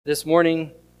This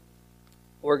morning,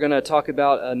 we're going to talk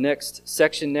about a next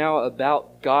section now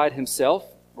about God Himself.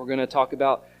 We're going to talk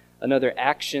about another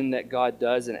action that God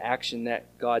does, an action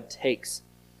that God takes.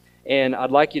 And I'd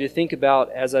like you to think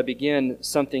about, as I begin,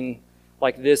 something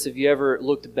like this. If you ever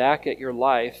looked back at your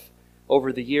life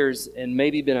over the years and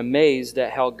maybe been amazed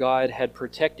at how God had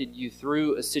protected you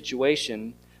through a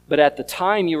situation, but at the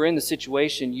time you were in the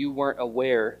situation, you weren't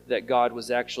aware that God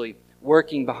was actually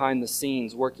working behind the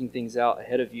scenes, working things out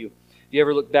ahead of you. Have you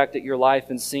ever looked back at your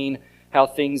life and seen how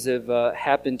things have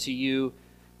happened to you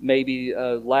maybe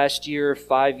last year,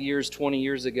 5 years, 20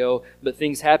 years ago, but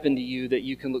things happened to you that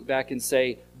you can look back and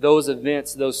say, those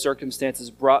events, those circumstances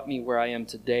brought me where I am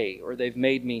today, or they've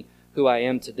made me who I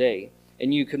am today.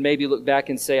 And you can maybe look back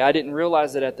and say, I didn't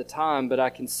realize it at the time, but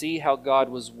I can see how God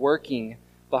was working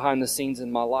behind the scenes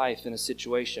in my life in a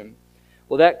situation.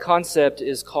 Well, that concept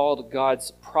is called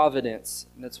God's providence.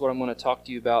 And that's what I'm going to talk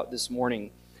to you about this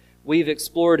morning. We've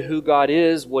explored who God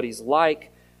is, what He's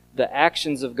like, the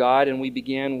actions of God, and we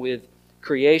began with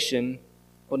creation.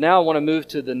 Well, now I want to move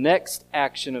to the next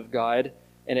action of God,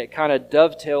 and it kind of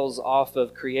dovetails off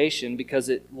of creation because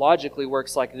it logically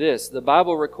works like this. The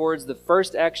Bible records the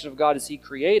first action of God as He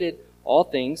created all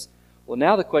things. Well,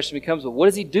 now the question becomes, well, what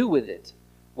does He do with it?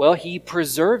 Well, He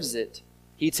preserves it.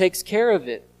 He takes care of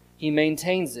it. He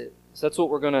maintains it. So that's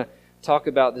what we're going to talk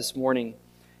about this morning.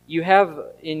 You have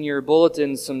in your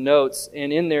bulletin some notes,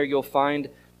 and in there you'll find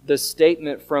the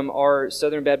statement from our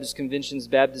Southern Baptist Convention's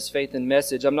Baptist Faith and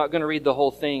Message. I'm not going to read the whole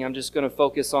thing. I'm just going to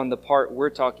focus on the part we're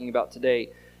talking about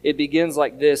today. It begins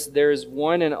like this: there is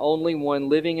one and only one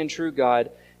living and true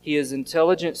God. He is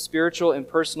intelligent, spiritual, and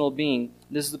personal being.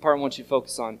 This is the part I want you to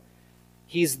focus on.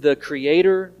 He's the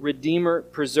creator, redeemer,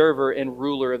 preserver, and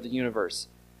ruler of the universe.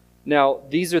 Now,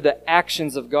 these are the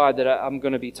actions of God that I'm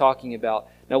going to be talking about.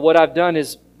 Now, what I've done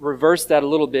is reverse that a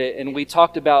little bit, and we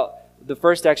talked about the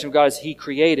first action of God is He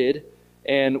created,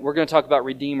 and we're going to talk about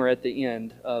Redeemer at the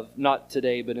end of, not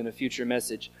today, but in a future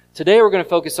message. Today, we're going to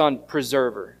focus on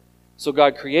preserver. So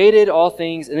God created all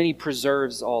things, and then He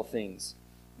preserves all things.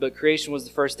 But creation was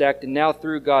the first act, and now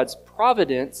through God's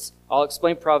providence, I'll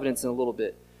explain providence in a little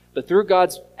bit, but through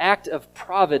God's act of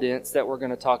providence that we're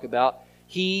going to talk about,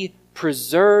 He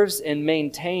preserves and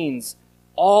maintains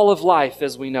all of life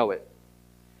as we know it.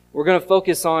 We're going to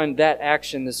focus on that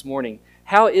action this morning.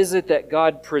 How is it that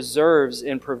God preserves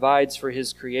and provides for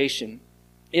His creation?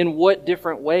 In what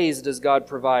different ways does God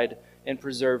provide and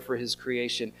preserve for His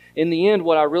creation? In the end,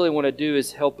 what I really want to do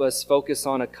is help us focus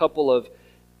on a couple of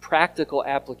practical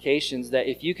applications that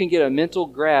if you can get a mental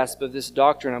grasp of this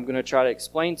doctrine I'm going to try to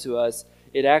explain to us,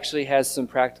 it actually has some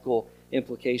practical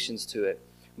implications to it.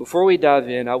 Before we dive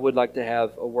in, I would like to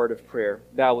have a word of prayer.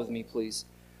 Bow with me, please.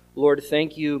 Lord,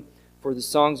 thank You for the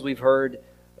songs we've heard,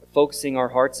 focusing our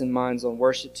hearts and minds on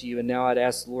worship to You. And now I'd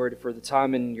ask, Lord, for the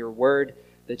time in Your Word,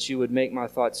 that You would make my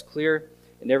thoughts clear,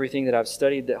 and everything that I've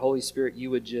studied, that Holy Spirit, You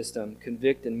would just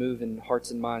convict and move in hearts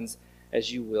and minds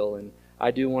as You will. And I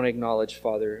do want to acknowledge,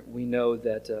 Father, we know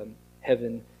that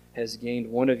heaven has gained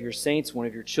one of Your saints, one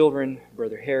of Your children,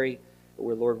 Brother Harry.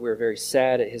 Lord, we're very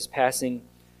sad at his passing.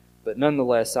 But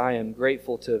nonetheless, I am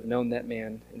grateful to have known that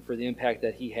man and for the impact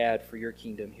that he had for Your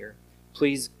kingdom here.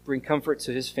 Please bring comfort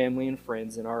to his family and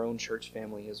friends and our own church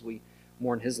family as we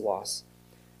mourn his loss.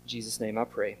 In Jesus' name I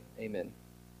pray. Amen.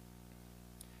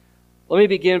 Let me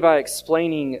begin by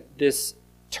explaining this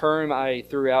term I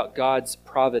threw out, God's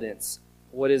providence.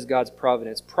 What is God's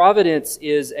providence? Providence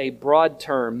is a broad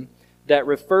term that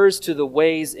refers to the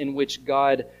ways in which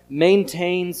God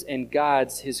maintains and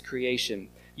guides His creation.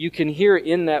 You can hear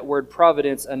in that word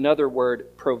providence another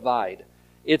word, provide.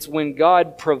 It's when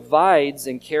God provides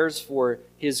and cares for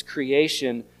His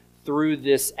creation through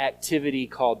this activity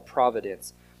called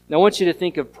providence. Now I want you to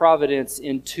think of providence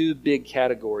in two big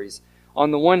categories.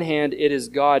 On the one hand, it is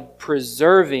God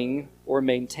preserving or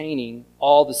maintaining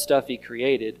all the stuff He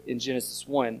created in Genesis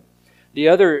 1. The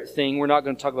other thing, we're not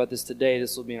going to talk about this today,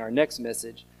 this will be in our next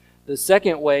message. The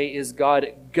second way is God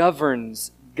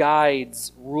governs,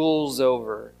 guides, rules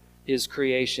over His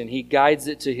creation. He guides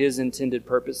it to His intended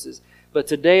purposes. But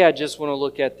today I just want to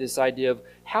look at this idea of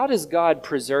how does God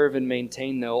preserve and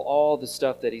maintain, though, all the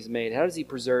stuff that He's made? How does He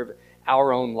preserve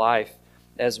our own life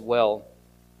as well?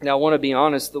 Now I want to be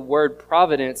honest, the word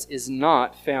providence is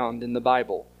not found in the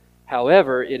Bible.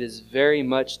 However, it is very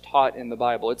much taught in the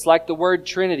Bible. It's like the word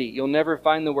Trinity. You'll never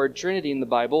find the word Trinity in the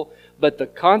Bible, but the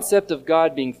concept of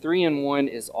God being three in one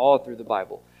is all through the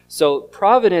Bible. So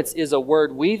providence is a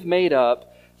word we've made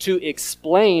up to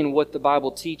explain what the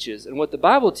Bible teaches. And what the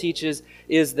Bible teaches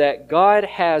is that God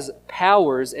has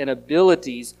powers and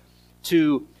abilities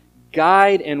to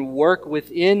guide and work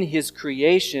within His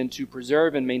creation to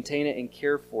preserve and maintain it and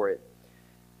care for it.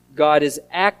 God is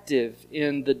active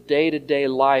in the day-to-day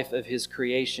life of His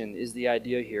creation, is the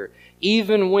idea here.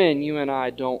 Even when you and I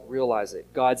don't realize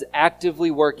it, God's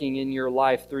actively working in your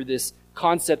life through this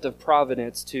concept of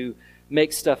providence to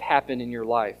make stuff happen in your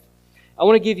life. I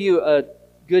want to give you a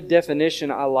good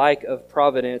definition I like of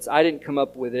providence. I didn't come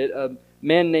up with it. A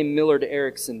man named Millard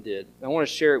Erickson did. I want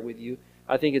to share it with you.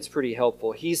 I think it's pretty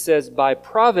helpful. He says, by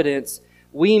providence,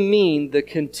 we mean the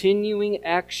continuing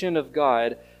action of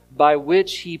God by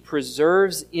which He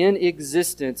preserves in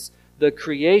existence the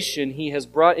creation He has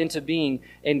brought into being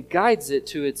and guides it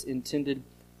to its intended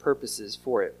purposes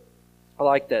for it. I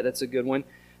like that. That's a good one.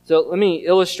 So let me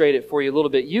illustrate it for you a little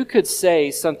bit. You could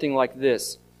say something like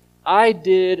this: I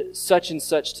did such and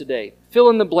such today. Fill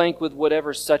in the blank with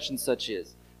whatever such and such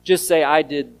is. Just say, I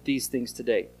did these things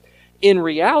today. In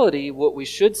reality, what we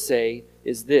should say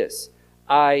is this: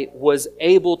 I was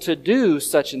able to do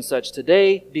such and such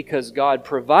today because God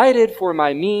provided for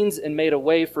my means and made a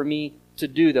way for me to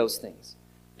do those things.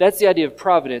 That's the idea of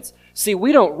providence. See,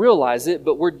 we don't realize it,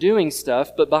 but we're doing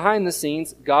stuff, but behind the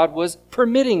scenes, God was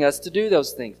permitting us to do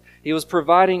those things. He was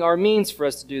providing our means for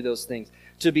us to do those things.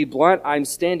 To be blunt, I'm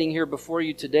standing here before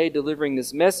you today delivering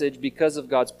this message because of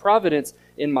God's providence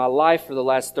in my life for the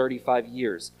last 35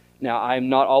 years. Now, I'm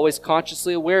not always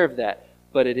consciously aware of that,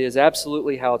 but it is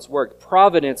absolutely how it's worked.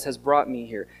 Providence has brought me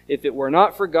here. If it were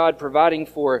not for God providing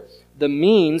for the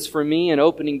means for me and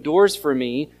opening doors for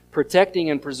me, protecting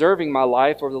and preserving my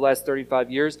life over the last 35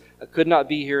 years, I could not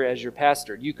be here as your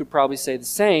pastor. You could probably say the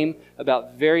same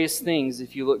about various things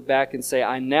if you look back and say,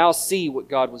 I now see what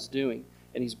God was doing,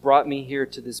 and He's brought me here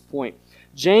to this point.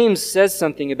 James says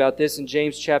something about this in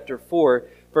James chapter 4,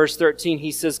 verse 13.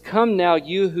 He says, Come now,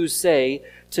 you who say,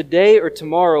 today or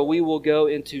tomorrow we will go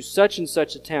into such and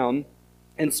such a town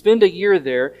and spend a year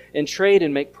there and trade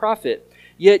and make profit.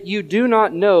 Yet you do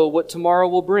not know what tomorrow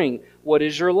will bring. What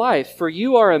is your life? For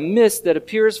you are a mist that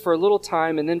appears for a little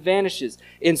time and then vanishes.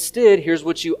 Instead, here's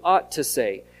what you ought to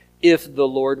say: If the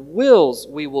Lord wills,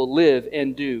 we will live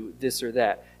and do this or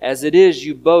that. As it is,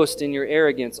 you boast in your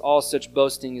arrogance. All such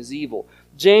boasting is evil.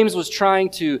 James was trying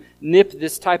to nip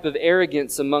this type of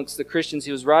arrogance amongst the Christians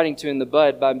he was writing to in the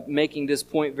bud by making this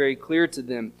point very clear to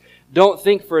them. Don't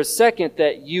think for a second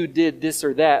that you did this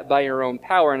or that by your own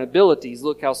power and abilities.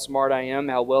 Look how smart I am,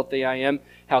 how wealthy I am,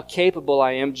 how capable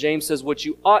I am. James says what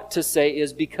you ought to say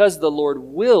is, because the Lord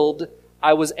willed,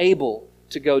 I was able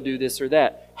to go do this or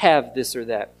that, have this or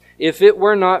that. If it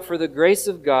were not for the grace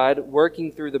of God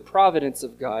working through the providence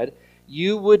of God,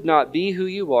 you would not be who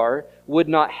you are, would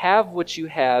not have what you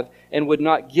have, and would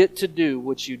not get to do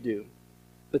what you do.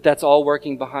 But that's all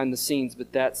working behind the scenes,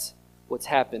 but that's what's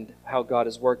happened, how God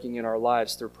is working in our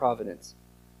lives through providence.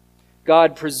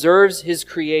 God preserves His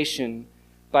creation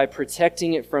by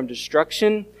protecting it from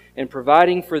destruction and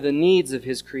providing for the needs of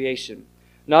His creation.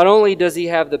 Not only does He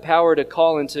have the power to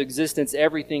call into existence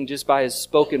everything just by His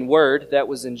spoken word, that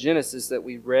was in Genesis that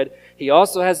we read, He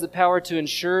also has the power to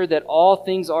ensure that all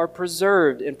things are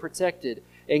preserved and protected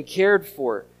and cared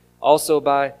for, also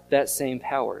by that same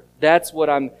power. That's what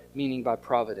I'm meaning by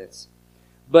providence.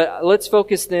 But let's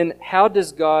focus then, how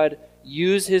does God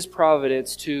use His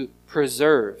providence to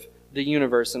preserve the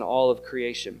universe and all of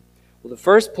creation? Well, the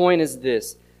first point is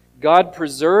this: God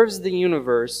preserves the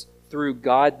universe through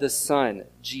God the Son,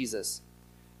 Jesus.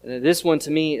 And this one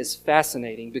to me is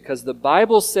fascinating because the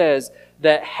Bible says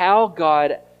that how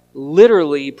God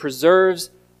literally preserves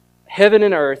heaven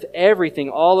and earth, everything,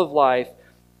 all of life,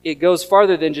 it goes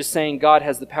farther than just saying God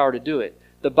has the power to do it.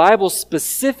 The Bible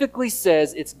specifically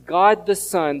says it's God the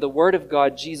Son, the Word of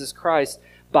God, Jesus Christ,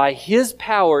 by His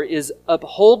power is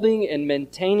upholding and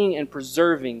maintaining and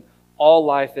preserving all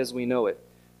life as we know it.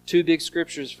 Two big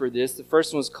scriptures for this. The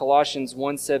first one is Colossians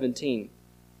 1:17.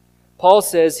 Paul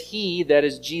says, He, that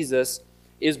is Jesus,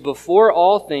 is before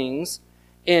all things,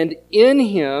 and in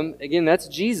Him, again that's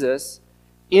Jesus,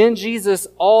 in Jesus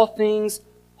all things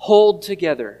hold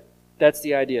together. That's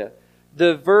the idea.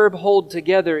 The verb hold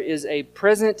together is a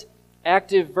present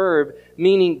active verb,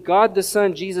 meaning God the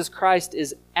Son, Jesus Christ,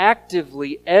 is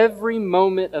actively, every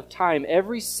moment of time,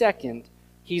 every second,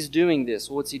 He's doing this.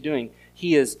 What's He doing?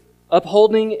 He is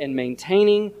upholding and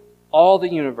maintaining all the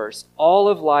universe, all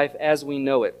of life as we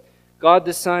know it. God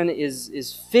the Son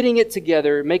is fitting it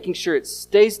together, making sure it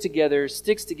stays together,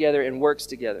 sticks together, and works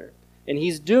together. And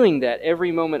He's doing that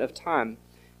every moment of time.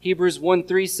 Hebrews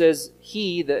 1:3 says,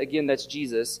 He, again that's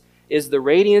Jesus, is the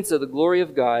radiance of the glory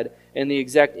of God and the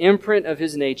exact imprint of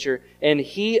His nature, and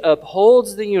He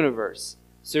upholds the universe.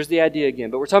 So there's the idea again.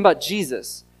 But we're talking about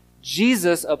Jesus.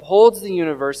 Jesus upholds the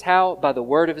universe. How? By the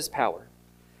word of his power.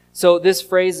 So this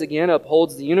phrase, again,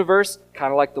 upholds the universe,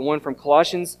 kind of like the one from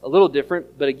Colossians, a little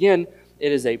different, but again,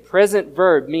 it is a present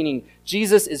verb, meaning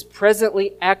Jesus is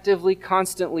presently, actively,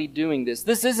 constantly doing this.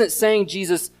 This isn't saying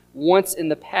Jesus once in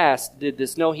the past did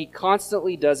this. No, he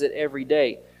constantly does it every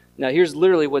day. Now, here's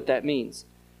literally what that means.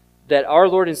 That our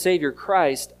Lord and Savior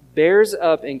Christ bears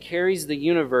up and carries the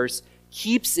universe,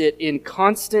 keeps it in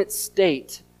constant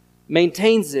state,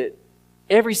 maintains it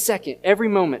every second, every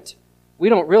moment. We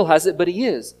don't realize it, but he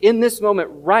is. In this moment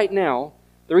right now,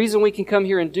 the reason we can come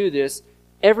here and do this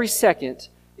every second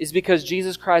is because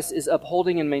Jesus Christ is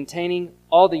upholding and maintaining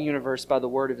all the universe by the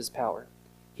word of his power.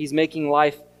 He's making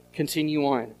life continue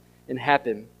on and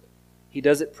happen. He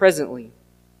does it presently,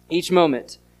 each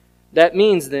moment. That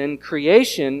means then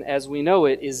creation, as we know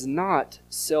it, is not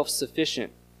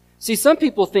self-sufficient. See, some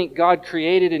people think God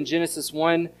created in Genesis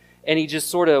 1 and he just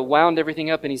sort of wound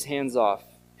everything up and he's hands off.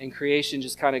 And creation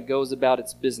just kind of goes about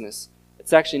its business.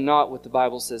 It's actually not what the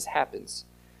Bible says happens.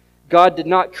 God did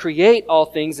not create all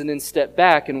things and then step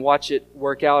back and watch it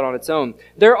work out on its own.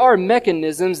 There are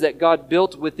mechanisms that God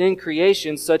built within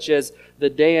creation, such as the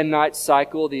day and night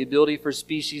cycle, the ability for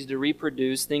species to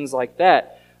reproduce, things like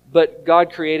that. But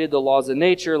God created the laws of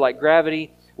nature, like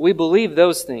gravity. We believe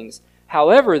those things.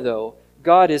 However, though,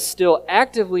 God is still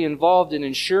actively involved in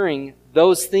ensuring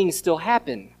those things still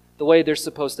happen the way they're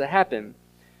supposed to happen.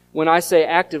 When I say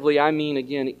actively, I mean,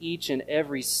 again, each and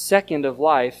every second of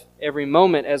life, every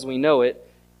moment as we know it.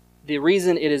 The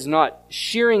reason it is not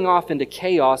shearing off into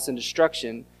chaos and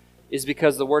destruction is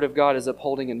because the Word of God is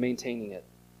upholding and maintaining it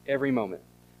every moment.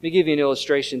 Let me give you an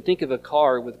illustration. Think of a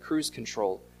car with cruise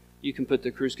control. You can put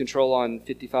the cruise control on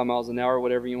 55 miles an hour,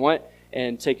 whatever you want,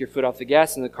 and take your foot off the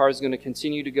gas, and the car is going to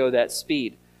continue to go that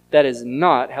speed. That is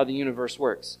not how the universe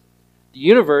works. The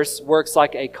universe works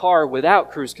like a car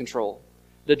without cruise control.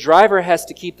 The driver has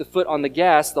to keep the foot on the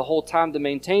gas the whole time to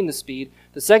maintain the speed.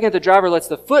 The second the driver lets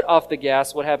the foot off the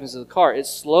gas, what happens to the car? It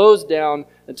slows down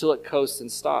until it coasts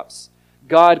and stops.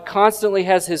 God constantly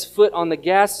has his foot on the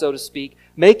gas, so to speak,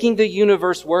 making the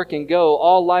universe work and go,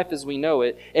 all life as we know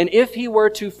it. And if he were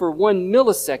to, for 1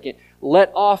 millisecond,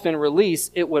 let off and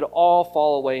release, it would all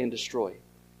fall away and destroy.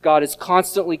 God is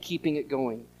constantly keeping it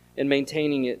going and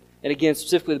maintaining it. And again,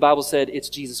 specifically, the Bible said it's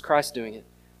Jesus Christ doing it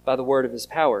by the word of his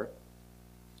power.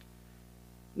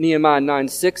 Nehemiah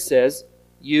 9:6 says,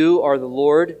 "You are the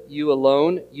Lord, you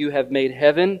alone. You have made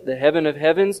heaven, the heaven of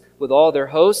heavens, with all their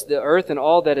hosts, the earth and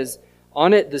all that is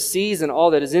on it, the seas and all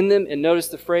that is in them." And notice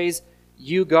the phrase,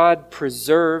 "You, God,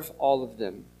 preserve all of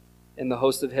them, and the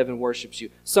host of heaven worships you."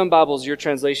 Some Bibles, your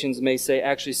translations may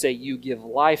actually say, "You give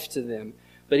life to them."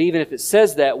 But even if it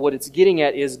says that, what it's getting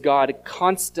at is God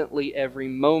constantly, every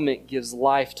moment, gives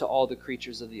life to all the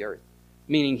creatures of the earth.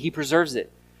 Meaning he preserves it.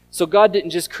 So God didn't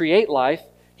just create life.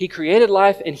 He created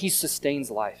life and he sustains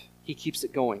life. He keeps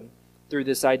it going through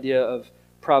this idea of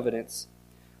providence.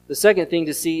 The second thing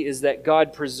to see is that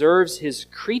God preserves his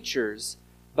creatures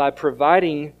by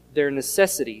providing their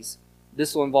necessities.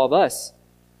 This will involve us.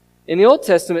 In the Old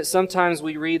Testament, sometimes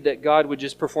we read that God would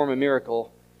just perform a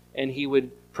miracle and he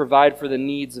would provide for the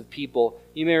needs of people.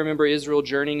 You may remember Israel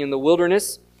journeying in the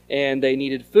wilderness and they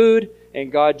needed food,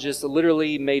 and God just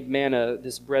literally made manna,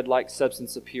 this bread-like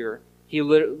substance, appear. He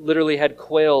literally had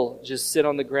quail just sit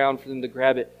on the ground for them to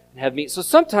grab it and have meat. So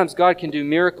sometimes God can do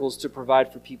miracles to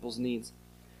provide for people's needs.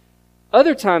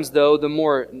 Other times, though, the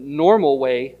more normal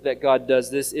way that God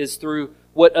does this is through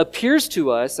what appears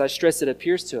to us, I stress it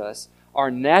appears to us,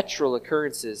 are natural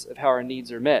occurrences of how our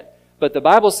needs are met. But the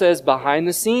Bible says behind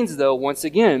the scenes, though, once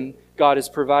again, God is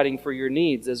providing for your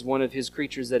needs as one of his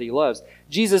creatures that he loves.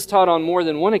 Jesus taught on more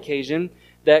than one occasion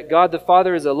that God the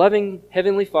Father is a loving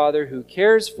heavenly Father who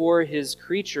cares for his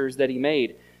creatures that he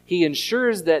made. He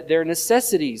ensures that their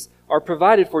necessities are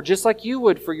provided for just like you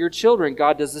would for your children.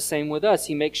 God does the same with us.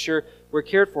 He makes sure we're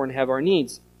cared for and have our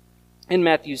needs. In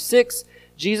Matthew 6,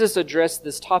 Jesus addressed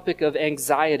this topic of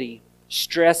anxiety,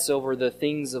 stress over the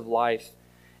things of life.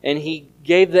 And he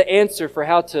gave the answer for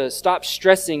how to stop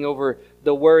stressing over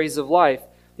the worries of life.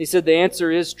 He said the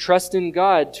answer is trust in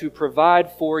God to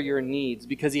provide for your needs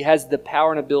because he has the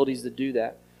power and abilities to do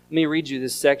that. Let me read you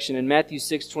this section. In Matthew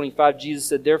 6:25, Jesus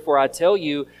said, "Therefore I tell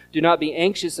you, do not be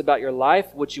anxious about your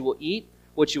life, what you will eat,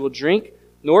 what you will drink,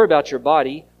 nor about your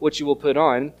body, what you will put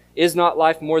on. Is not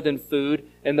life more than food,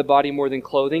 and the body more than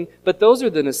clothing?" But those are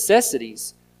the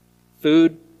necessities: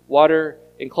 food, water,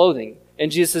 and clothing.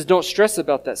 And Jesus says, don't stress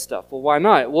about that stuff. Well, why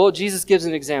not? Well, Jesus gives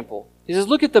an example. He says,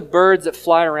 look at the birds that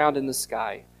fly around in the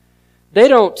sky. They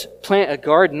don't plant a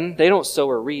garden. They don't sow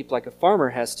or reap like a farmer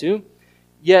has to.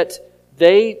 Yet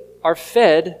they are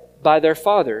fed by their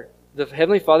Father. The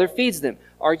Heavenly Father feeds them.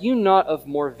 Are you not of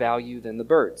more value than the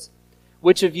birds?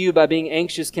 Which of you, by being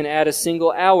anxious, can add a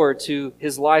single hour to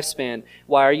his lifespan?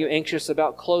 Why are you anxious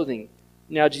about clothing?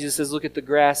 Now Jesus says, look at the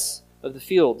grass of the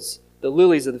fields, the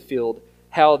lilies of the field,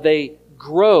 how they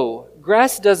grow.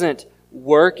 Grass doesn't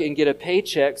work and get a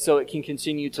paycheck so it can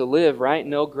continue to live, right?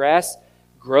 No, grass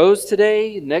grows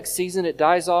today, next season it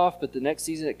dies off, but the next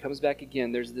season it comes back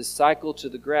again. There's this cycle to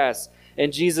the grass.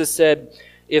 And Jesus said,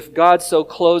 if God so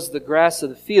clothes the grass of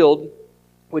the field,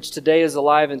 which today is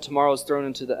alive and tomorrow is thrown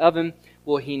into the oven,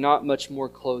 will he not much more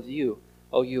clothe you,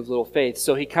 O you of little faith?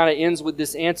 So he kind of ends with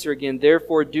this answer again.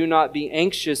 Therefore do not be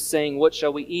anxious, saying, what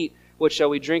shall we eat? What shall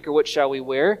we drink? Or what shall we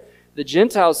wear? The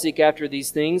Gentiles seek after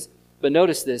these things. But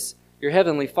notice this, your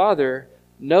heavenly Father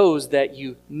knows that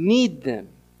you need them.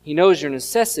 He knows your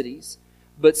necessities.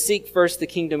 But seek first the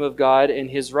kingdom of God and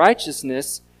his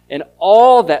righteousness, and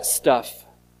all that stuff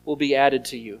will be added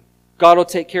to you. God will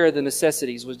take care of the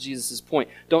necessities, was Jesus' point.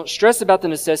 Don't stress about the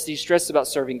necessities, stress about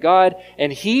serving God,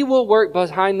 and he will work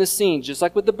behind the scenes, just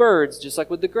like with the birds, just like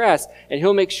with the grass, and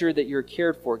he'll make sure that you're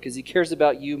cared for, because he cares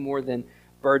about you more than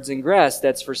birds and grass,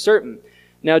 that's for certain.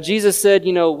 Now, Jesus said,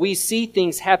 we see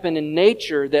things happen in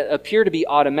nature that appear to be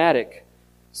automatic,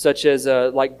 such as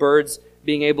like birds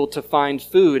being able to find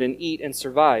food and eat and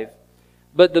survive.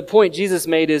 But the point Jesus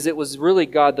made is it was really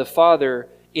God the Father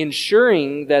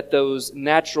ensuring that those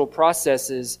natural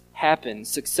processes happen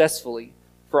successfully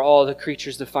for all the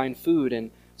creatures to find food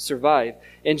and survive.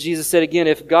 And Jesus said again,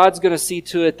 if God's going to see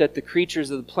to it that the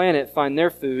creatures of the planet find their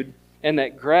food and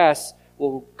that grass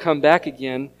will come back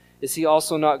again, is he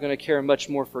also not going to care much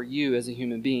more for you as a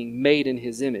human being made in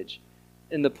his image?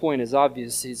 And the point is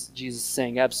obvious. Jesus is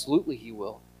saying absolutely he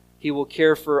will. He will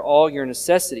care for all your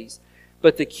necessities.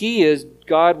 But the key is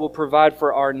God will provide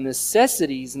for our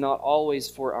necessities, not always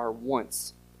for our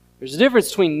wants. There's a difference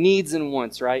between needs and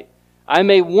wants, right? I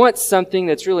may want something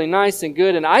that's really nice and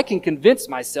good, and I can convince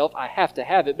myself I have to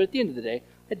have it, but at the end of the day,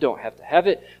 I don't have to have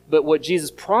it. But what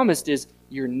Jesus promised is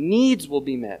your needs will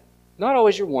be met. Not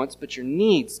always your wants, but your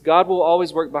needs. God will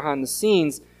always work behind the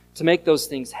scenes to make those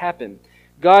things happen.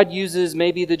 God uses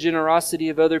maybe the generosity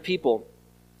of other people.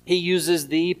 He uses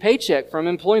the paycheck from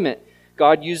employment.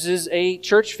 God uses a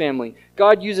church family.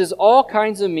 God uses all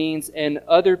kinds of means and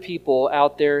other people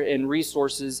out there and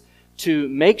resources to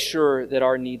make sure that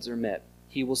our needs are met.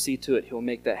 He will see to it. He'll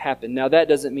make that happen. Now, that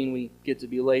doesn't mean we get to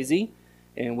be lazy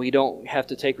and we don't have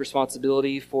to take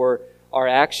responsibility for our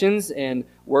actions and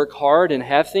work hard and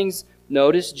have things.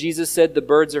 Notice Jesus said the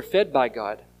birds are fed by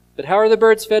God. But how are the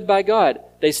birds fed by God?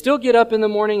 They still get up in the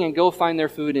morning and go find their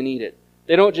food and eat it.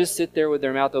 They don't just sit there with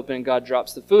their mouth open and God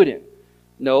drops the food in.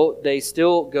 No, they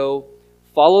still go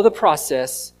follow the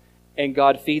process and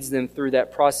God feeds them through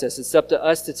that process. It's up to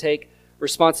us to take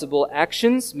responsible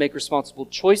actions, make responsible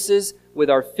choices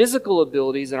with our physical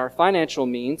abilities and our financial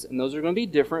means, and those are going to be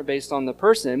different based on the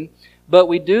person, but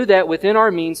we do that within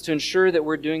our means to ensure that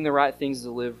we're doing the right things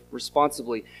to live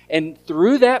responsibly. And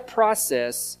through that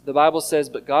process, the Bible says,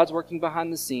 but God's working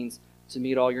behind the scenes to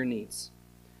meet all your needs.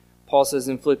 Paul says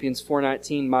in Philippians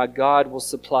 4:19, my God will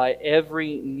supply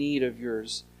every need of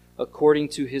yours according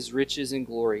to his riches and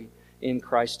glory in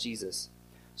Christ Jesus.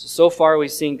 So far we've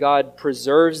seen God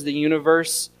preserves the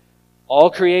universe, all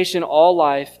creation, all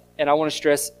life, and I want to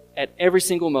stress at every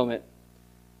single moment,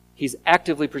 he's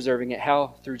actively preserving it.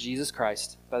 How? Through Jesus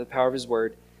Christ, by the power of his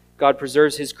word. God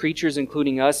preserves his creatures,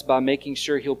 including us, by making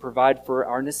sure he'll provide for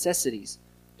our necessities.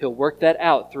 He'll work that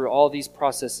out through all these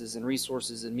processes and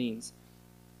resources and means.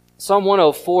 Psalm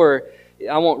 104,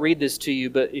 I won't read this to you,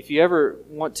 but if you ever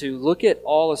want to, look at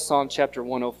all of Psalm chapter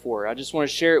 104. I just want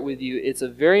to share it with you. It's a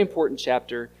very important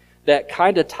chapter that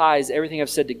kind of ties everything I've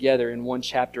said together in one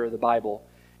chapter of the Bible.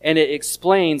 And it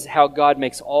explains how God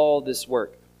makes all this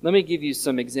work. Let me give you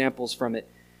some examples from it.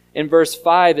 In verse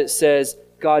 5, it says,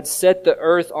 God set the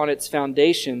earth on its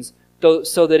foundations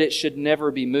so that it should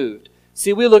never be moved.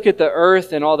 See, we look at the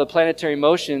earth and all the planetary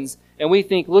motions, and we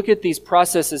think, look at these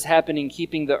processes happening,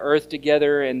 keeping the earth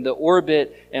together and the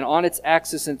orbit and on its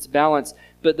axis and its balance.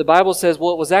 But the Bible says,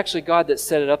 well, it was actually God that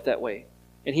set it up that way.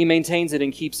 And he maintains it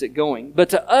and keeps it going. But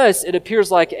to us, it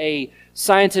appears like a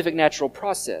scientific natural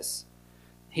process.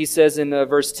 He says in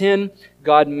verse 10,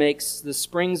 God makes the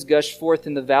springs gush forth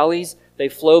in the valleys. They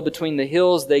flow between the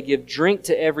hills. They give drink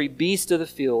to every beast of the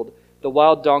field. The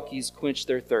wild donkeys quench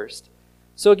their thirst.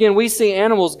 So again, we see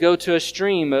animals go to a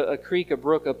stream, a creek, a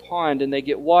brook, a pond, and they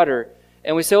get water.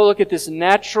 And we say, oh, look at this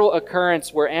natural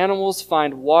occurrence where animals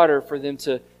find water for them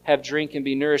to have drink and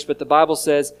be nourished. But the Bible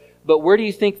says, but where do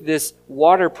you think this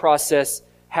water process,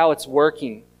 how it's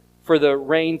working? For the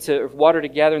rain to, water to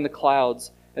gather in the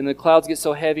clouds, and the clouds get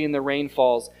so heavy and the rain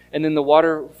falls, and then the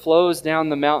water flows down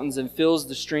the mountains and fills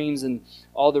the streams and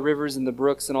all the rivers and the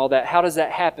brooks and all that. How does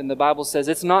that happen? The Bible says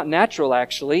it's not natural,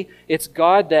 actually. It's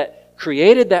God that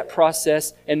created that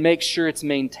process and makes sure it's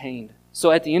maintained.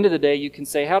 So at the end of the day, you can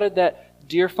say, how did that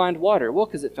deer find water? Well,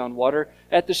 because it found water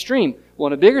at the stream. Well,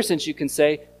 in a bigger sense, you can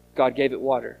say God gave it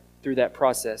water through that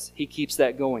process. He keeps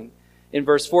that going. In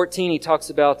verse 14, he talks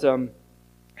about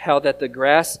how that the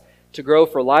grass to grow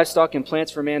for livestock and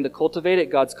plants for man to cultivate it.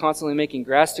 God's constantly making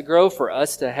grass to grow for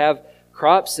us to have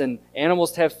crops and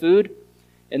animals to have food.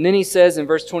 And then he says in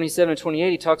verse 27 and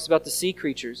 28, he talks about the sea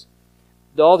creatures.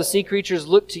 All the sea creatures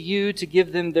look to you to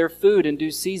give them their food in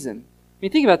due season. I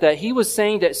mean, think about that. He was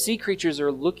saying that sea creatures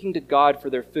are looking to God for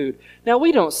their food. Now,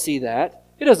 we don't see that.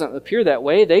 It doesn't appear that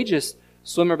way. They just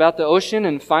swim about the ocean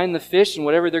and find the fish and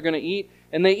whatever they're going to eat,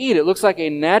 and they eat. It looks like a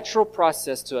natural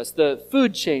process to us, the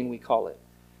food chain we call it.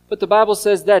 But the Bible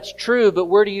says that's true, but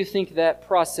where do you think that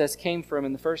process came from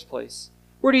in the first place?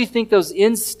 Where do you think those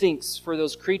instincts for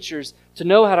those creatures to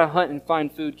know how to hunt and find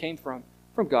food came from?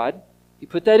 From God. He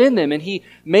put that in them, and He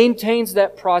maintains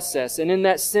that process. And in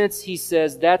that sense, He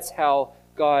says that's how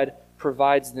God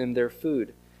provides them their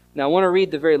food. Now, I want to read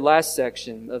the very last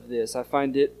section of this. I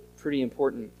find it pretty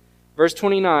important. Verse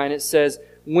 29, it says,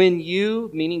 when you,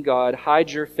 meaning God,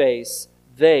 hide your face,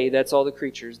 they, that's all the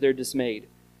creatures, they're dismayed.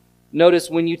 Notice,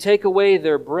 when you take away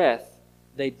their breath,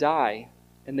 they die,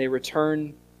 and they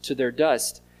return to their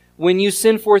dust. When you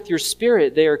send forth your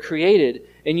Spirit, they are created,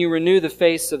 and you renew the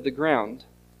face of the ground.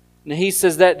 Now, he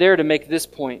says that there to make this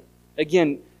point.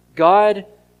 Again, God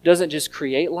doesn't just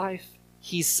create life,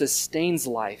 He sustains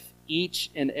life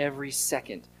each and every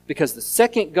second. Because the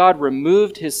second God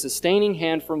removed His sustaining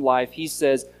hand from life, He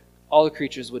says all the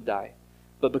creatures would die.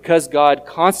 But because God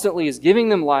constantly is giving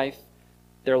them life,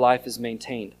 their life is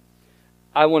maintained.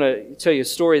 I want to tell you a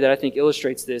story that I think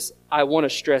illustrates this. I want to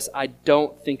stress, I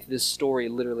don't think this story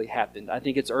literally happened. I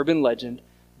think it's urban legend.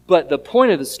 But the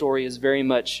point of the story is very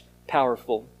much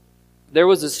powerful. There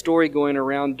was a story going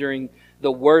around during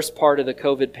the worst part of the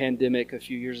COVID pandemic a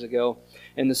few years ago.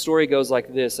 And the story goes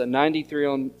like this. A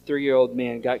 93-year-old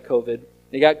man got COVID.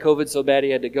 He got COVID so bad he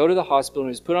had to go to the hospital and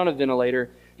he was put on a ventilator.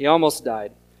 He almost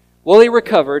died. Well, he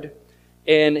recovered.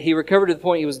 And he recovered to the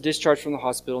point he was discharged from the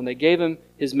hospital, and they gave him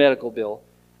his medical bill.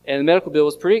 And the medical bill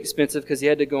was pretty expensive because he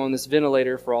had to go on this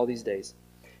ventilator for all these days.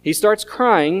 He starts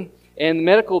crying, and the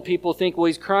medical people think, well,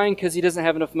 he's crying because he doesn't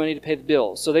have enough money to pay the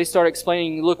bill. So they start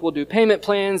explaining, look, we'll do payment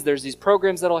plans. There's these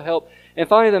programs that'll help. And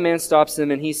finally the man stops him,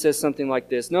 and he says something like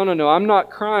this. No, I'm not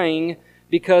crying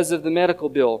because of the medical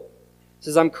bill. He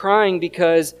says, I'm crying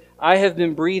because I have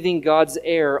been breathing God's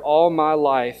air all my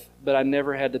life, but I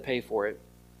never had to pay for it.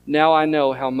 Now I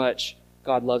know how much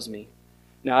God loves me.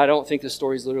 Now, I don't think the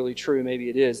story is literally true. Maybe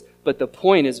it is. But the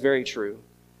point is very true.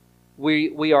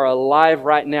 We are alive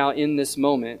right now in this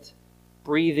moment,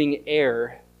 breathing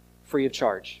air free of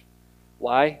charge.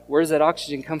 Why? Where does that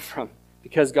oxygen come from?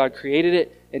 Because God created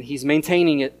it, and He's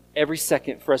maintaining it every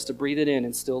second for us to breathe it in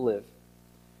and still live.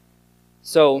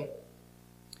 So,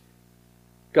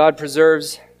 God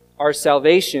preserves our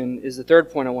salvation is the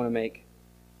third point I want to make.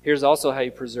 Here's also how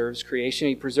He preserves creation.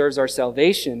 He preserves our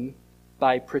salvation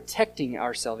by protecting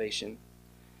our salvation.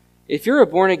 If you're a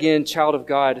born-again child of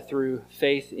God through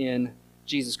faith in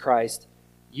Jesus Christ,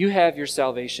 you have your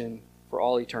salvation for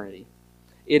all eternity.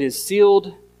 It is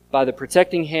sealed by the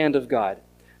protecting hand of God.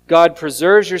 God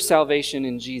preserves your salvation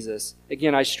in Jesus.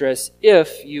 Again, I stress,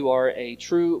 if you are a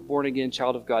true born-again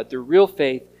child of God through real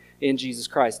faith in Jesus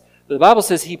Christ. But the Bible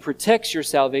says He protects your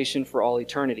salvation for all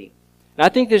eternity. And I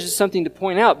think there's just something to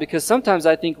point out, because sometimes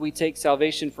I think we take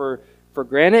salvation for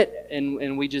granted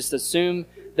and we just assume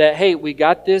that, hey, we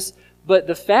got this. But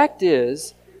the fact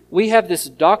is, we have this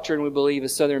doctrine we believe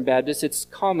as Southern Baptists. It's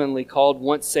commonly called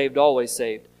once saved, always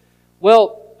saved.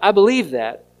 Well, I believe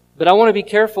that, but I want to be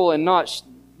careful and not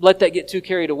let that get too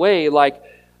carried away. Like,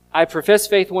 I profess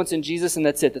faith once in Jesus and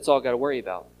that's it. That's all I've got to worry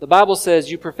about. The Bible says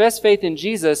you profess faith in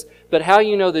Jesus, but how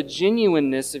you know the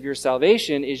genuineness of your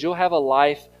salvation is you'll have a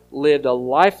life lived, a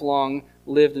lifelong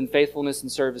lived in faithfulness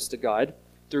and service to God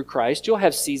through Christ. You'll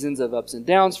have seasons of ups and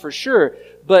downs for sure,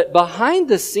 but behind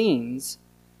the scenes,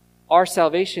 our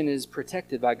salvation is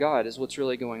protected by God, is what's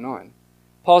really going on.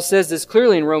 Paul says this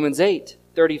clearly in Romans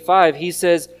 8:35. He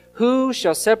says, who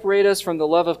shall separate us from the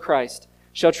love of Christ?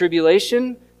 Shall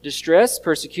tribulation, distress,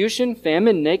 persecution,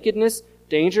 famine, nakedness,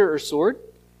 danger, or sword?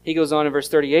 He goes on in verse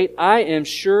 38, I am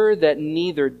sure that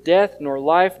neither death, nor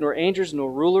life, nor angels, nor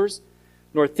rulers,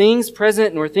 nor things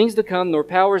present, nor things to come, nor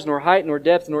powers, nor height, nor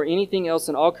depth, nor anything else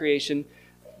in all creation.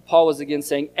 Paul was again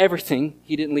saying everything.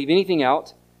 He didn't leave anything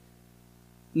out.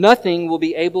 nothing will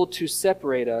be able to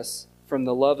separate us from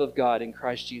the love of God in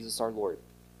Christ Jesus our Lord.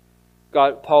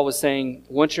 Paul was saying,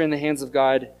 once you're in the hands of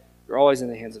God, you're always in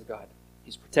the hands of God.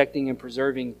 He's protecting and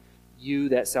preserving you,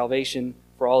 that salvation,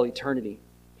 for all eternity.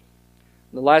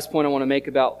 And the last point I want to make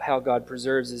about how God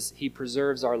preserves is He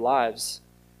preserves our lives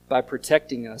by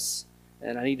protecting us.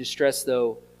 And I need to stress,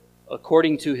 though,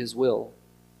 according to His will.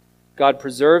 God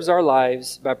preserves our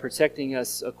lives by protecting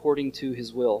us according to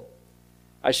His will.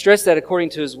 I stress that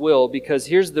according to His will because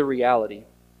here's the reality.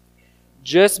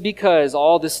 Just because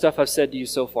all this stuff I've said to you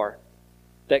so far,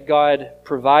 that God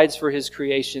provides for His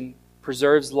creation,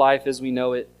 preserves life as we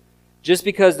know it, just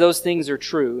because those things are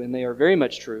true, and they are very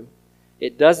much true,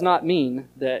 it does not mean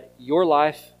that your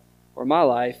life or my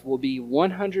life will be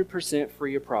 100%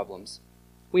 free of problems.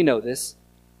 We know this,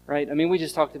 right? I mean, we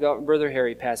just talked about Brother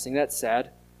Harry passing. That's sad.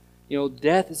 You know,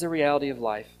 death is a reality of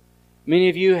life. Many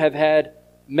of you have had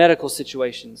medical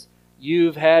situations.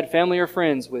 You've had family or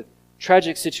friends with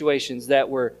tragic situations that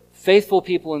were faithful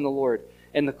people in the Lord.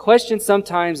 And the question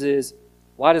sometimes is,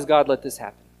 why does God let this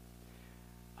happen?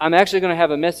 I'm actually going to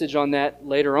have a message on that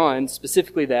later on,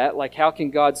 specifically that, like how can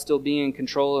God still be in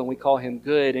control and we call Him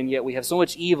good, and yet we have so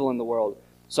much evil in the world.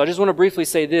 So I just want to briefly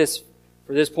say this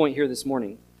for this point here this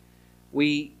morning.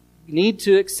 We need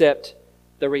to accept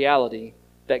the reality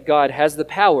that God has the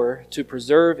power to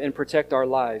preserve and protect our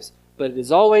lives, but it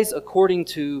is always according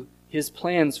to His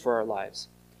plans for our lives.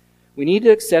 We need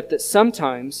to accept that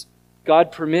sometimes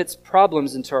God permits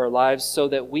problems into our lives so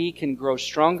that we can grow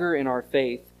stronger in our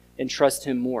faith and trust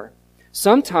Him more.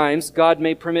 Sometimes God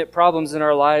may permit problems in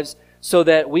our lives so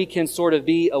that we can sort of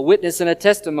be a witness and a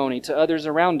testimony to others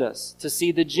around us, to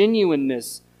see the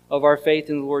genuineness of our faith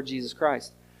in the Lord Jesus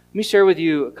Christ. Let me share with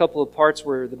you a couple of parts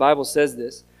where the Bible says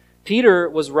this. Peter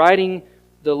was writing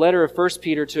the letter of 1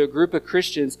 Peter to a group of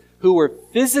Christians who were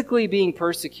physically being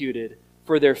persecuted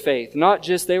for their faith. Not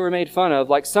just they were made fun of.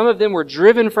 Like some of them were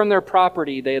driven from their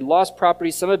property. They had lost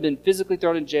property. Some had been physically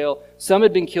thrown in jail. Some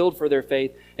had been killed for their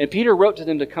faith. And Peter wrote to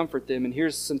them to comfort them. And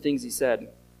here's some things he said.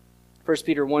 1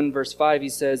 Peter 1 verse 5, he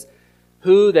says,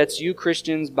 "Who," that's you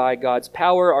Christians, "by God's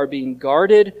power are being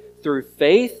guarded through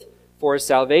faith for a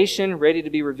salvation ready to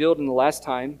be revealed in the last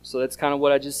time." So that's kind of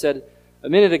what I just said a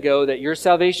minute ago, that your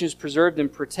salvation is preserved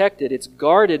and protected. It's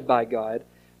guarded by God.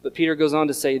 But Peter goes on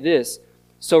to say this,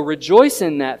 "So rejoice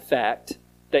in that fact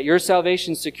that your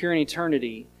salvation is secure in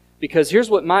eternity, because here's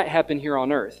what might happen here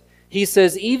on earth." He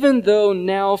says, "Even though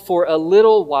now for a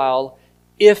little while,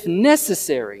 if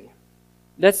necessary,"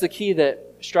 that's the key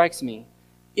that strikes me,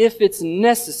 if it's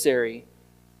necessary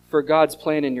for God's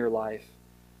plan in your life,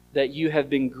 that you have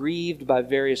been grieved by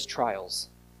various trials.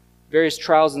 Various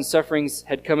trials and sufferings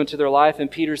had come into their life,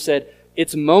 and Peter said,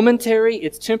 it's momentary,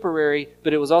 it's temporary,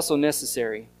 but it was also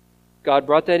necessary. God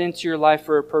brought that into your life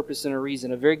for a purpose and a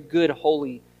reason, a very good,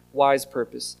 holy, wise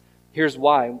purpose. Here's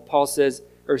why.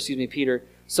 Peter,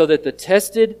 "So that the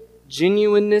tested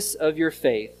genuineness of your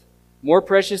faith, more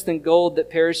precious than gold that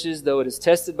perishes though it is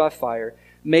tested by fire,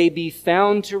 may be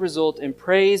found to result in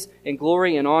praise and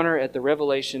glory and honor at the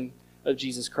revelation of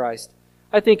Jesus Christ."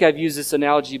 I think I've used this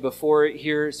analogy before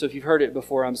here, so if you've heard it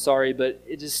before, I'm sorry, but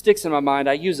it just sticks in my mind.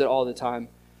 I use it all the time.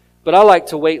 But I like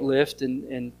to weight lift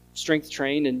and strength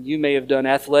train, and you may have done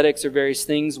athletics or various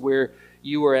things where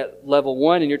you were at level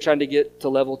 1 and you're trying to get to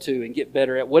level 2 and get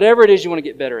better at whatever it is you want to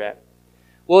get better at.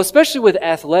 Well, especially with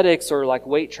athletics or like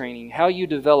weight training, how you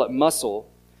develop muscle,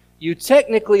 you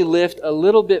technically lift a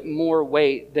little bit more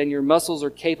weight than your muscles are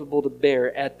capable to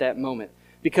bear at that moment.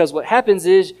 Because what happens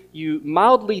is you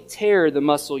mildly tear the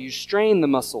muscle, you strain the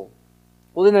muscle.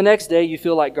 Well, then the next day you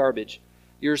feel like garbage.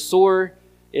 You're sore,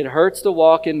 it hurts to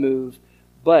walk and move,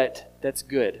 but that's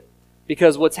good.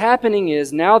 Because what's happening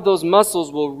is now those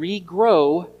muscles will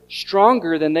regrow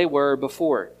stronger than they were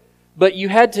before. But you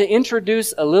had to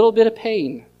introduce a little bit of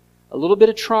pain, a little bit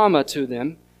of trauma to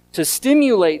them to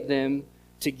stimulate them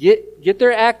to get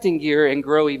their acting gear and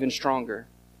grow even stronger.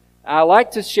 I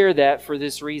like to share that for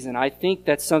this reason. I think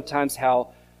that's sometimes how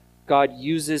God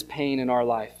uses pain in our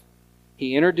life.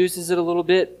 He introduces it a little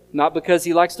bit, not because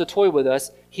He likes to toy with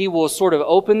us. He will sort of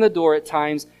open the door at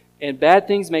times, and bad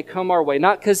things may come our way,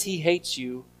 not because He hates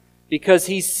you, because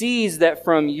He sees that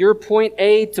from your point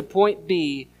A to point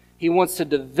B, He wants to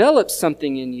develop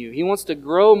something in you. He wants to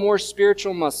grow more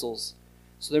spiritual muscles.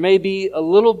 So there may be a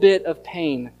little bit of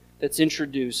pain that's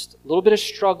introduced, a little bit of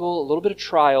struggle, a little bit of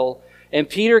trial. And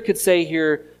Peter could say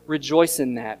here, rejoice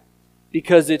in that,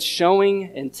 because it's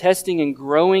showing and testing and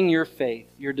growing your faith,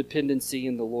 your dependency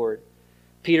in the Lord.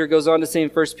 Peter goes on to say in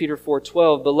 1 Peter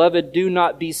 4:12, "Beloved, do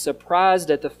not be surprised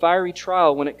at the fiery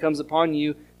trial when it comes upon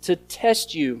you to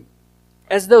test you,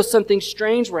 as though something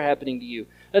strange were happening to you,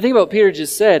 I think about what Peter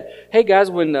just said. Hey guys,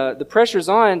 when the pressure's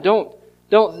on, don't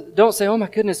say, "Oh my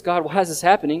goodness, God, why is this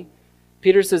happening?"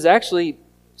 Peter says, actually,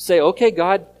 say, "Okay,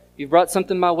 God, you brought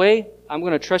something my way. I'm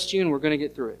going to trust you, and we're going to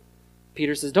get through it."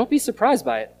 Peter says, "Don't be surprised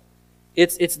by it.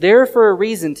 It's there for a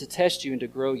reason to test you and to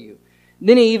grow you." And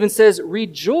then he even says,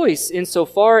 "Rejoice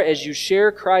insofar as you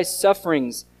share Christ's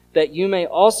sufferings, that you may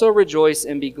also rejoice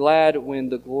and be glad when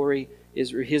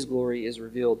His glory is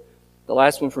revealed." The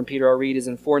last one from Peter I'll read is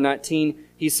in 4:19.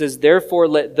 He says, "Therefore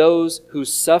let those who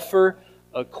suffer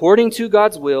according to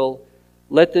God's will,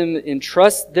 let them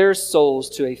entrust their souls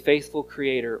to a faithful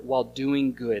Creator while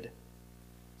doing good."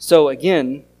 So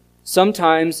again,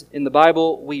 sometimes in the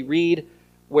Bible we read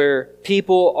where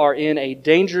people are in a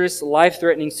dangerous,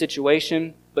 life-threatening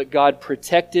situation, but God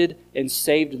protected and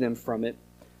saved them from it.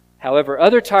 However,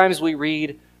 other times we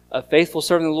read a faithful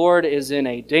servant of the Lord is in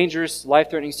a dangerous,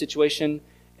 life-threatening situation,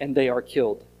 and they are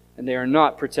killed, and they are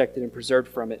not protected and preserved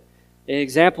from it. An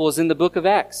example is in the book of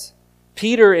Acts.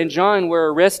 Peter and John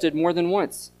were arrested more than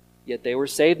once, yet they were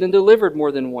saved and delivered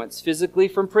more than once, physically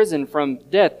from prison, from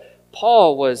death.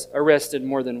 Paul was arrested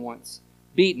more than once,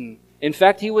 beaten. In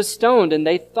fact, he was stoned, and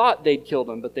they thought they'd killed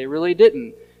him, but they really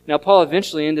didn't. Now, Paul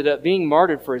eventually ended up being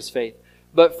martyred for his faith.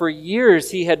 But for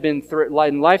years, he had been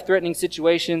in life-threatening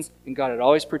situations, and God had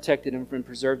always protected him and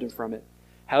preserved him from it.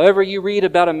 However, you read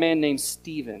about a man named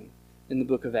Stephen in the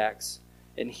book of Acts,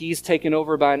 and he's taken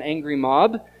over by an angry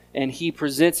mob, and he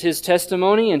presents his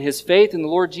testimony and his faith in the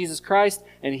Lord Jesus Christ,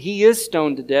 and he is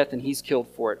stoned to death, and he's killed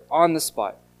for it on the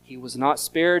spot. He was not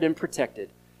spared and protected.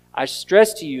 I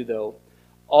stress to you, though,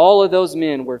 all of those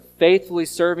men were faithfully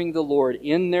serving the Lord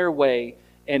in their way,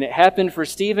 and it happened for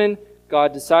Stephen.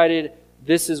 God decided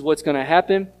this is what's going to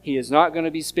happen. He is not going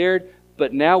to be spared.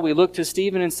 But now we look to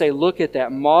Stephen and say, look at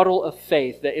that model of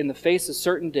faith, that in the face of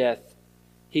certain death,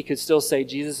 he could still say,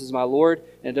 "Jesus is my Lord,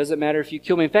 and it doesn't matter if you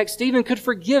kill me." In fact, Stephen could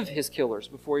forgive his killers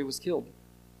before he was killed.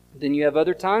 Then you have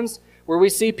other times where we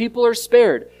see people are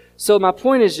spared. So my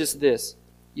point is just this.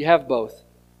 You have both.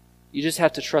 You just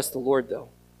have to trust the Lord, though.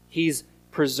 He's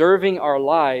preserving our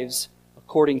lives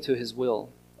according to His will,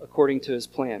 according to His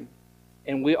plan.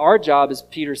 And our job, as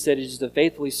Peter said, is to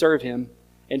faithfully serve Him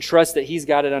and trust that He's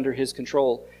got it under His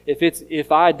control.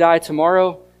 If I die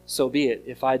tomorrow, so be it.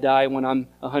 If I die when I'm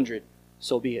 100,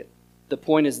 so be it. The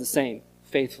point is the same.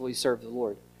 Faithfully serve the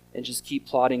Lord and just keep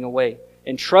plodding away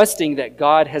and trusting that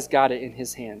God has got it in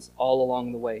His hands all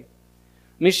along the way.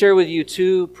 Let me share with you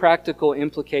two practical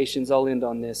implications, I'll end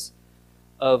on this,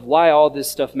 of why all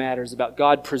this stuff matters about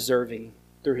God preserving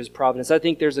through His providence. I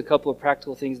think there's a couple of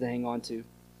practical things to hang on to.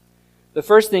 The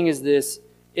first thing is this: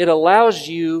 it allows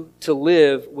you to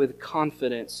live with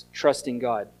confidence, trusting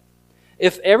God.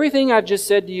 If everything I've just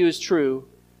said to you is true,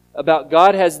 about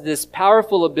God has this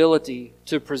powerful ability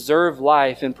to preserve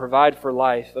life and provide for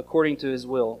life according to His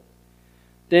will,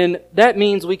 then that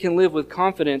means we can live with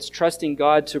confidence, trusting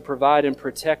God to provide and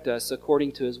protect us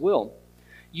according to His will.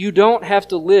 You don't have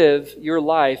to live your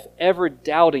life ever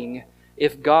doubting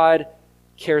if God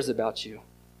cares about you.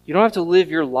 You don't have to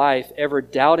live your life ever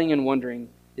doubting and wondering,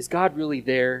 is God really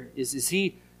there? Is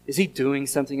He doing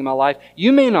something in my life?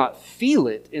 You may not feel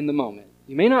it in the moment.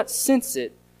 You may not sense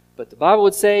it, but the Bible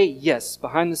would say, yes,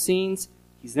 behind the scenes,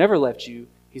 He's never left you.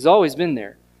 He's always been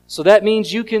there. So that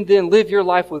means you can then live your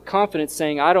life with confidence,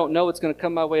 saying, I don't know what's going to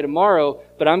come my way tomorrow,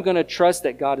 but I'm going to trust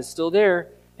that God is still there,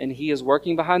 and He is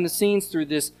working behind the scenes through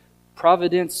this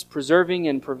providence, preserving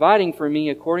and providing for me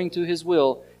according to His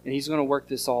will, and He's going to work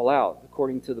this all out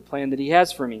according to the plan that He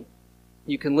has for me.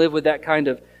 You can live with that kind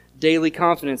of daily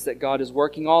confidence that God is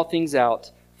working all things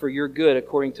out for your good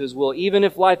according to His will. Even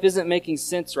if life isn't making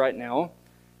sense right now,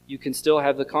 you can still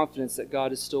have the confidence that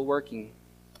God is still working,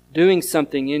 doing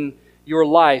something in your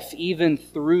life, even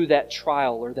through that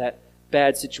trial or that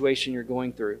bad situation you're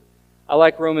going through. I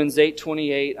like Romans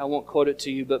 8:28. I won't quote it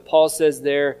to you, but Paul says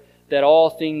there that all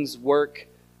things work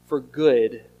for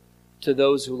good to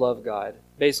those who love God.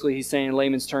 Basically, he's saying in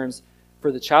layman's terms,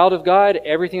 for the child of God,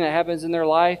 everything that happens in their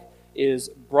life is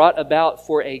brought about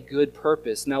for a good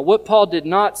purpose. Now, what Paul did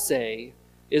not say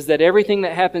is that everything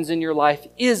that happens in your life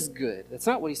is good. That's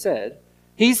not what he said.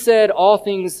 He said all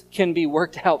things can be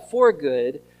worked out for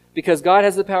good because God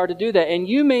has the power to do that. And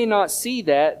you may not see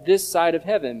that this side of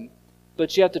heaven,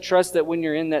 but you have to trust that when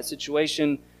you're in that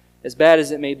situation, as bad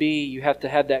as it may be, you have to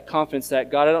have that confidence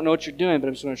that, God, I don't know what you're doing, but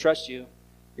I'm just going to trust you.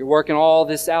 You're working all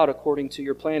this out according to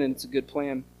your plan, and it's a good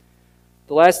plan.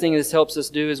 The last thing this helps us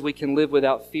do is we can live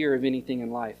without fear of anything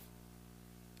in life.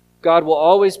 God will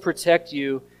always protect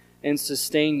you and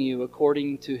sustain you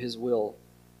according to His will.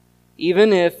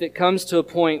 Even if it comes to a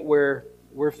point where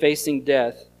we're facing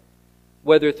death,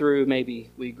 whether through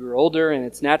maybe we grew older and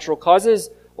it's natural causes,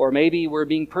 or maybe we're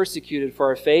being persecuted for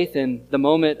our faith and the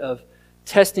moment of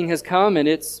testing has come and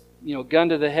it's, gun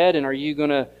to the head, and are you going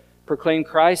to proclaim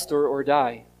Christ or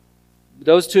die?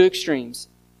 Those two extremes.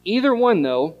 Either one,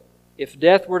 though, if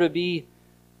death were to be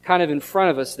kind of in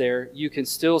front of us there, you can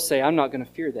still say, I'm not going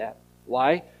to fear that.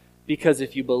 Why? Because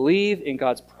if you believe in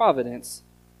God's providence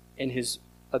and His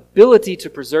ability to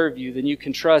preserve you, then you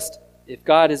can trust if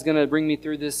God is going to bring me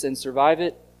through this and survive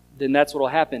it, then that's what will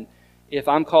happen. If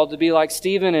I'm called to be like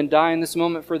Stephen and die in this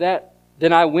moment for that,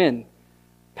 then I win.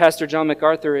 Pastor John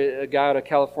MacArthur, a guy out of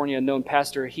California, a known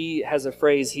pastor, he has a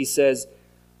phrase. He says,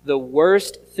 the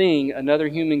worst thing another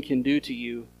human can do to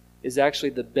you is actually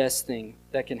the best thing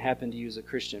that can happen to you as a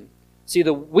Christian. See,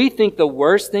 we think the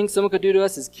worst thing someone could do to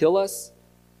us is kill us.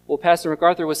 Well, Pastor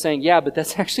MacArthur was saying, yeah, but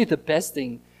that's actually the best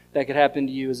thing that could happen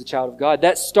to you as a child of God.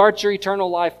 That starts your eternal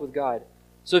life with God.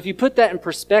 So if you put that in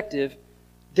perspective,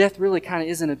 death really kind of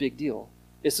isn't a big deal.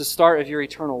 It's the start of your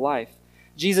eternal life.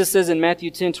 Jesus says in Matthew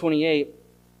 10:28,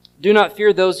 do not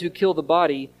fear those who kill the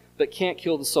body, but can't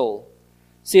kill the soul.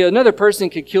 See, another person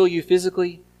could kill you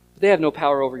physically, but they have no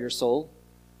power over your soul.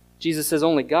 Jesus says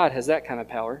only God has that kind of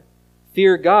power.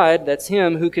 Fear God, that's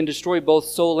Him who can destroy both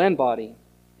soul and body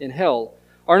in hell.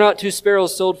 Are not 2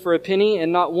 sparrows sold for a penny,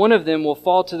 and not one of them will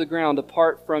fall to the ground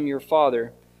apart from your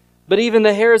Father? But even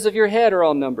the hairs of your head are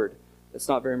all numbered. That's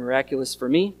not very miraculous for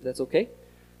me. That's okay.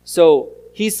 So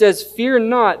He says, fear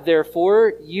not,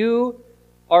 therefore, you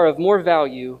are of more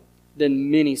value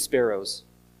than many sparrows.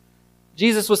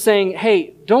 Jesus was saying,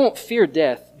 hey, don't fear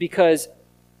death, because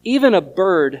even a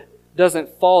bird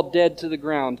doesn't fall dead to the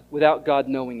ground without God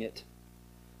knowing it.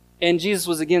 And Jesus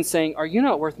was again saying, are you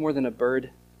not worth more than a bird?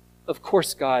 Of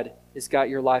course God has got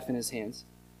your life in His hands.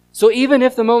 So even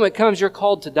if the moment comes you're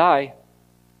called to die,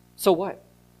 so what?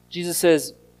 Jesus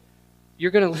says,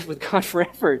 you're going to live with God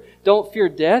forever. Don't fear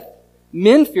death.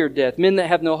 Men fear death. Men that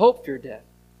have no hope fear death.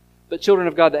 But children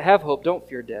of God that have hope don't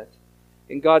fear death.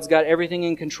 And God's got everything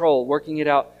in control, working it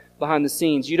out behind the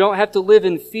scenes. You don't have to live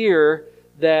in fear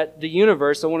that the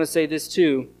universe, I want to say this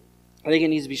too, I think it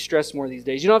needs to be stressed more these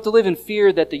days. You don't have to live in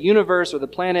fear that the universe or the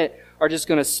planet are just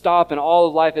going to stop and all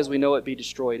of life as we know it be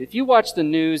destroyed. If you watch the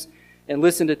news and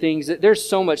listen to things, there's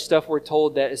so much stuff we're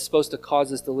told that is supposed to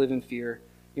cause us to live in fear.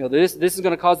 This is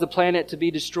going to cause the planet to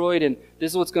be destroyed, and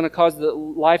this is what's going to cause the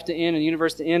life to end and the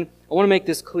universe to end. I want to make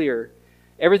this clear.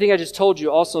 Everything I just told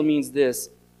you also means this.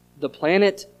 The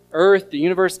planet, Earth, the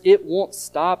universe, it won't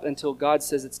stop until God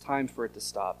says it's time for it to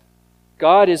stop.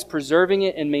 God is preserving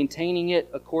it and maintaining it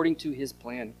according to His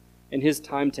plan and His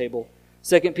timetable.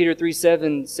 2 Peter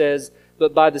 3:7 says,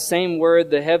 but by the same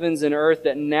word, the heavens and earth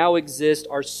that now exist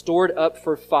are stored up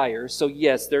for fire. So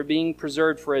yes, they're being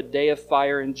preserved for a day of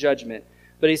fire and judgment.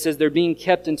 But he says they're being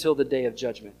kept until the day of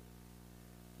judgment.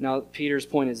 Now, Peter's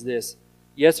point is this.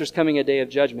 Yes, there's coming a day of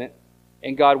judgment,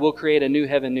 and God will create a new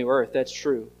heaven, new earth. That's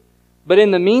true. But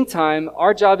in the meantime,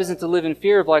 our job isn't to live in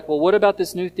fear of well, what about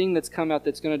this new thing that's come out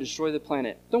that's going to destroy the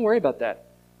planet? Don't worry about that.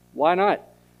 Why not?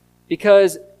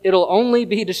 Because it'll only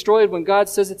be destroyed when God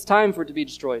says it's time for it to be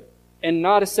destroyed, and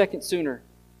not a second sooner.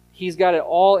 He's got it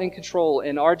all in control,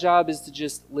 and our job is to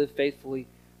just live faithfully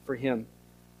for Him.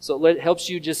 So it helps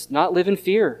you just not live in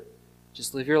fear.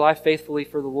 Just live your life faithfully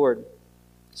for the Lord.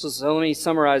 So let me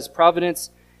summarize.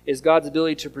 Providence is God's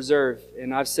ability to preserve.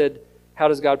 And I've said, how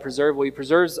does God preserve? Well, He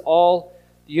preserves all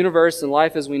the universe and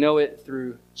life as we know it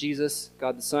through Jesus,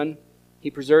 God the Son. He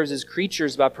preserves His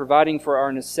creatures by providing for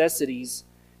our necessities.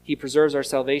 He preserves our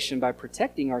salvation by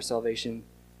protecting our salvation.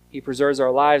 He preserves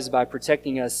our lives by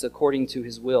protecting us according to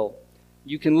His will.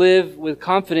 You can live with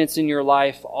confidence in your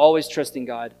life, always trusting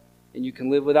God. And you can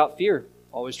live without fear,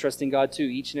 always trusting God too,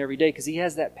 each and every day, because He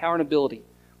has that power and ability,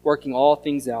 working all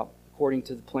things out according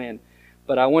to the plan.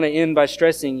 But I want to end by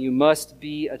stressing you must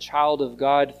be a child of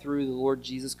God through the Lord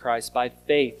Jesus Christ by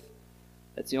faith.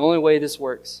 That's the only way this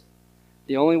works.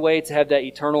 The only way to have that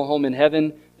eternal home in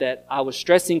heaven that I was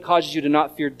stressing causes you to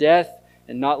not fear death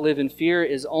and not live in fear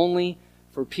is only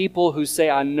for people who say,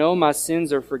 I know my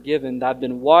sins are forgiven. I've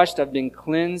been washed, I've been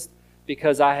cleansed,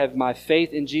 because I have my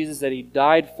faith in Jesus that He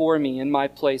died for me in my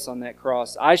place on that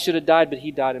cross. I should have died, but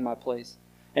He died in my place.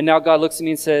 And now God looks at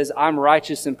me and says, I'm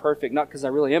righteous and perfect, not because I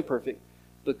really am perfect,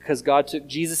 but because God took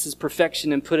Jesus'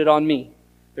 perfection and put it on me.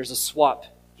 There's a swap.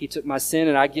 He took my sin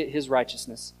and I get His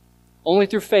righteousness. Only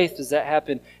through faith does that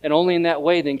happen. And only in that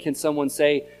way then can someone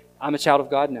say, I'm a child of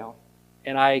God now.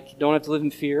 And I don't have to live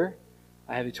in fear.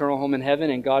 I have eternal home in heaven,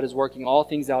 and God is working all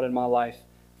things out in my life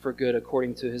for good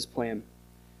according to His plan.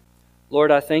 Lord,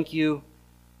 I thank You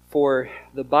for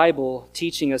the Bible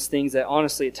teaching us things that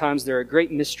honestly at times they're a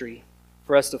great mystery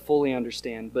for us to fully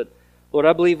understand. But Lord,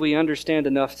 I believe we understand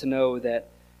enough to know that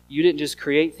you didn't just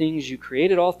create things, you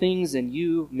created all things, and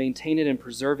you maintain it and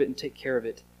preserve it and take care of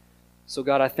it. So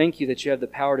God, I thank you that you have the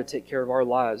power to take care of our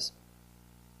lives.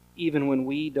 Even when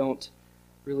we don't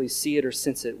really see it or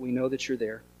sense it, we know that you're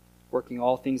there, working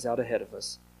all things out ahead of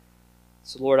us.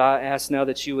 So Lord, I ask now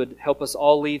that you would help us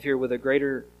all leave here with a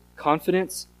greater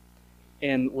confidence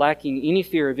and lacking any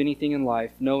fear of anything in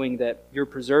life, knowing that you're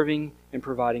preserving and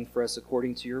providing for us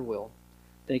according to your will.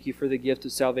 Thank you for the gift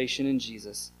of salvation in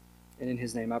Jesus. And in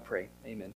his name I pray. Amen.